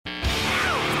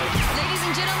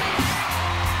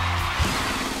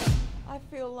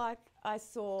like I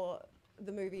saw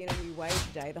the movie in a new way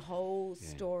today. The whole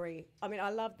story. I mean,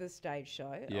 I love the stage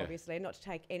show, obviously, and not to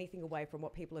take anything away from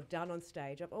what people have done on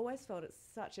stage. I've always felt it's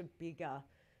such a bigger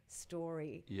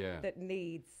story that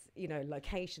needs, you know,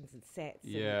 locations and sets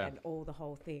and all the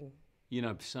whole thing. You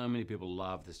know, so many people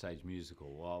love the stage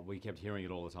musical. Well, we kept hearing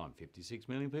it all the time. 56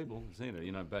 million people have seen it,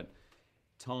 you know, but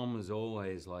Tom was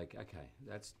always like, okay,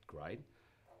 that's great,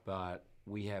 but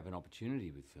we have an opportunity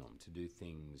with film to do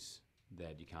things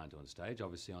that you can't do on stage.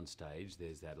 Obviously on stage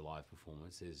there's that live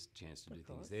performance, there's a chance to do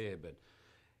things there, but,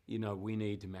 you know, we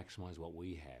need to maximise what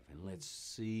we have, and let's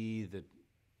see the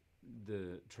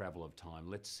travel of time.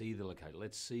 Let's see the location.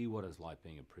 Let's see what it's like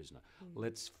being a prisoner.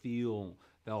 Let's feel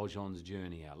Valjean's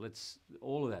journey out.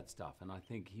 All of that stuff. And I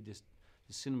think the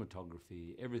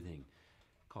cinematography, everything,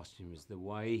 costumes, the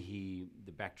way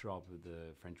the backdrop of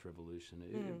the French Revolution,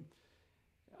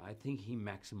 I think he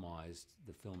maximised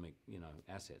the filmic, you know,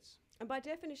 assets. And by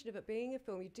definition of it being a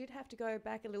film, you did have to go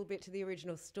back a little bit to the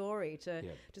original story to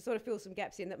sort of fill some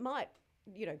gaps in that might,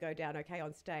 you know, go down okay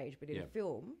on stage, but in a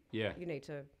film, you need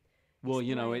to. Well,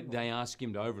 you know, they are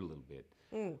skimmed over a little bit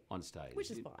on stage. Which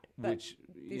is fine. Which,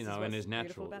 you know, and is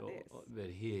natural. But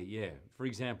here, for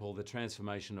example, the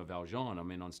transformation of Valjean, I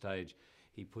mean, on stage,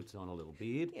 he puts on a little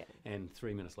beard, and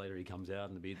 3 minutes later he comes out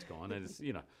and the beard's gone. And it's,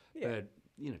 you know, but,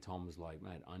 you know, Tom was like,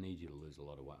 mate, I need you to lose a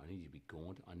lot of weight. I need you to be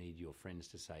gaunt. I need your friends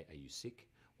to say, are you sick?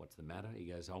 What's the matter? He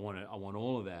goes, I want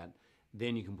all of that.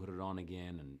 Then you can put it on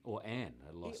again. Anne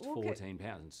lost 14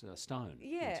 pounds, stone.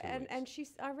 Yeah, and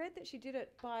I read that she did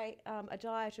it by a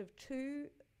diet of 2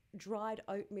 dried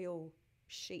oatmeal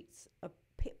sheets,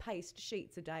 paste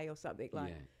sheets a day or something like.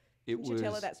 Yeah. Didn't you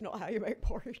tell her that's not how you make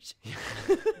porridge?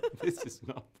 This is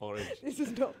not porridge. This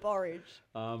is not porridge.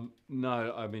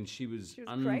 No, I mean, she was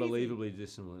unbelievably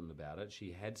disciplined about it.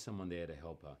 She had someone there to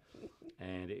help her.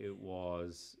 And it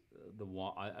was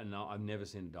I've never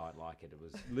seen a diet like it. It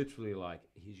was literally like,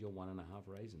 here's your 1.5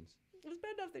 raisins. It was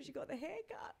bad enough that she got the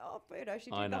haircut off, you know, she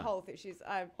did the whole thing.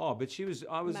 But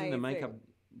I was in the makeup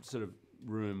sort of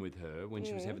room with her when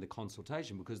she was having the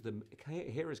consultation, because the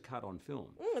hair is cut on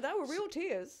film. They were real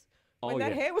tears. When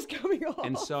that hair was coming off.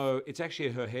 And so it's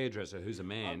actually her hairdresser, who's a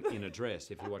man in a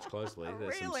dress. If you watch closely,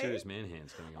 there's some serious man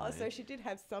hands going on. So she did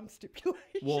have some stipulation.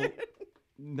 Well,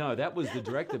 no, that was the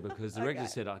director, because the director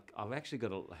said, I've actually got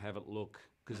to have it look,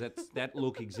 because that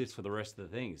look exists for the rest of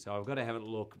the thing. So I've got to have it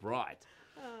look right.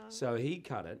 So he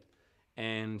cut it,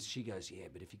 and she goes, yeah,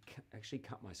 but if you actually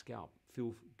cut my scalp,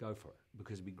 go for it,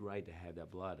 because it'd be great to have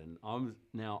that blood. And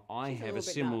I have a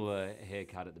similar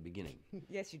haircut at the beginning.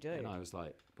 Yes, you do. And I was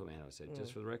like, put my hand up, I said,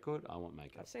 just for the record, I want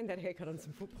makeup. I've seen that haircut on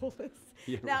some footballers.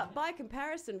 Now, by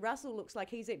comparison, Russell looks like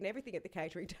he's eaten everything at the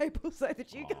catering table, so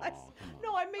that you guys...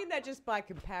 No, I mean that just by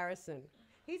comparison.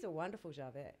 He's a wonderful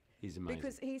Javert. He's amazing.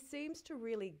 Because he seems to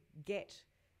really get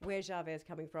where Javert's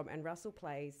coming from, and Russell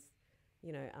plays,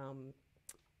 you know,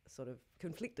 sort of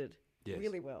conflicted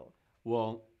really well.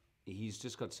 Well, he's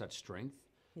just got such strength,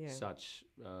 such,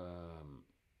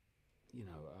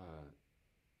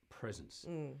 presence,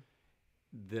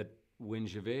 that when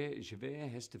Javert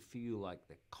has to feel like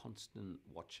the constant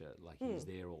watcher, like he's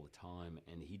there all the time,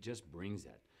 and he just brings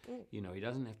that. You know, he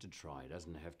doesn't have to try, he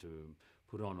doesn't have to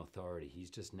put on authority, he's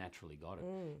just naturally got it.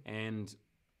 And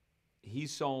he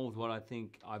solved what I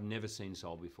think I've never seen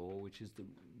solved before, which is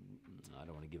I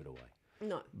don't want to give it away.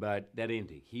 No. But that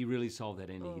ending, he really solved that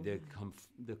ending.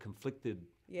 The conflicted,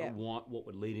 what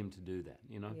would lead him to do that,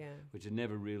 you know, which had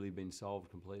never really been solved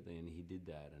completely, and he did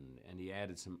that, and he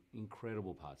added some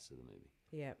incredible parts to the movie.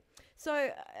 Yeah.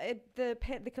 So the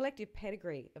collective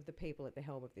pedigree of the people at the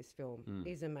helm of this film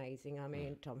is amazing. I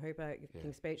mean, Tom Hooper,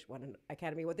 King's Speech, won an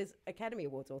Academy Award. There's Academy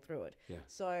Awards all through it. Yeah.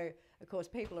 So, of course,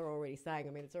 people are already saying,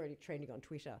 I mean, it's already trending on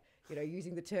Twitter, you know,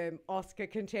 using the term Oscar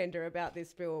contender about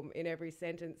this film in every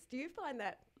sentence. Do you find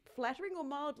that flattering or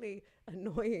mildly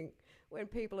annoying when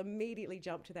people immediately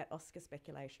jump to that Oscar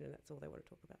speculation and that's all they want to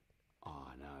talk about? Oh,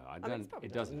 no,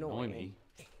 it doesn't annoy me.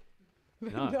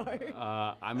 No.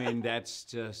 I mean, that's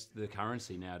just the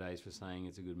currency nowadays for saying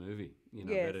it's a good movie. You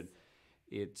know, but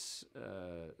it's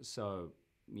so,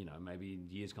 you know, maybe in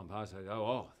years gone past, I go,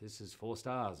 oh, this is 4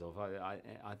 stars, or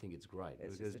I think it's great.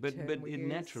 But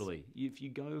naturally, if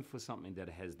you go for something that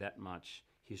has that much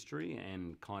history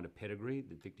and kind of pedigree,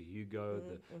 the Victor Hugo,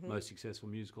 the most successful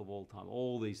musical of all time,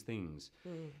 all these things,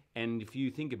 and if you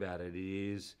think about it,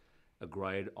 it is a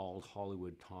great old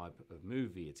Hollywood type of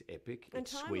movie. It's epic, and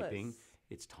it's timeless. Sweeping,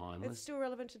 it's timeless. It's still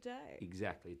relevant today.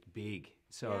 Exactly, it's big.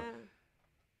 So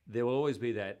there will always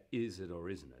be that, is it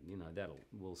or isn't it? You know,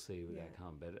 we'll see where that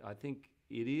comes. But I think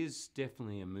it is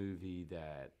definitely a movie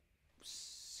that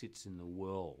sits in the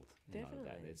world.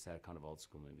 Definitely. It's that kind of old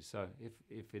school movie. So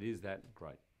if it is that,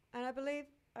 great. And I believe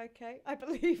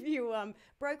you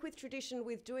broke with tradition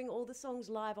with doing all the songs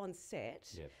live on set.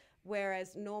 Yep.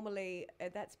 Whereas normally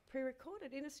that's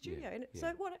pre-recorded in a studio. Yeah, And yeah. so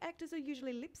what actors are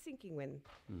usually lip-syncing when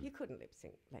you couldn't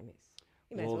lip-sync Les Mis?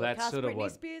 You may Well, as well that's cast sort of Britney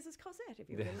what- Spears as Cosette if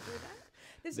you were going to do that.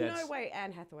 There's no way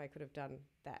Anne Hathaway could have done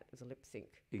that as a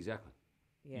lip-sync. Exactly.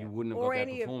 Yeah. You wouldn't have Or got that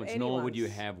any of performance, nor would you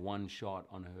anyone's. have one shot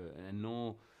on her. And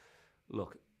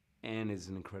look, Anne is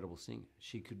an incredible singer.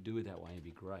 She could do it that way and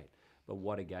be great. But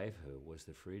what it gave her was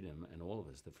the freedom, and all of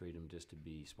us, the freedom just to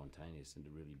be spontaneous and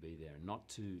to really be there, and not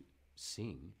to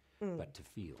sing, but to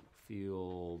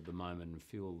feel the moment and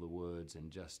feel the words,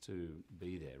 and just to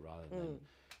be there rather than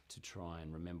to try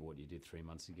and remember what you did 3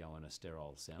 months ago in a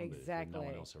sterile sound booth with no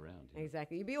one else around. You know?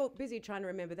 Exactly. You'd be all busy trying to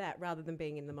remember that rather than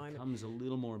being in the moment. It becomes a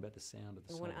little more about the sound of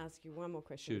the I song. want to ask you one more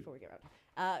question Shoot. before we get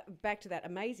out. Back to that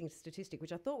amazing statistic,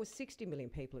 which I thought was 60 million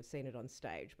people have seen it on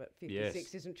stage, but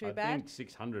 56 isn't too I bad. think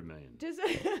 600 million.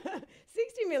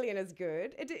 60 million is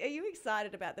good. Are you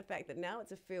excited about the fact that now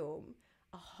it's a film,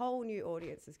 a whole new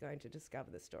audience is going to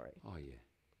discover the story? Oh, yeah.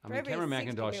 I For mean, every Cameron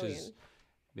 60 McIntosh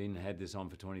million. has had this on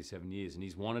for 27 years, and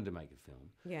he's wanted to make a film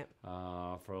Yeah.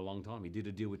 for a long time. He did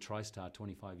a deal with TriStar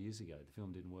 25 years ago. The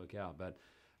film didn't work out, but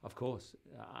of course,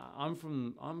 I'm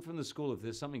from the school. If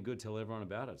there's something good, tell everyone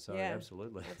about it. So Yeah,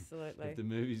 absolutely. absolutely. If the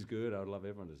movie's good, I would love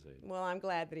everyone to see it. Well, I'm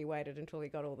glad that he waited until he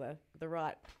got all the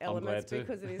right I'm elements glad too.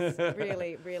 because it is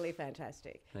really, really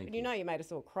fantastic. Thank But you you. know you made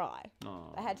us all cry.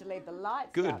 Oh. I had to leave the lights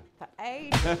Good. up for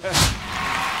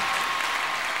ages.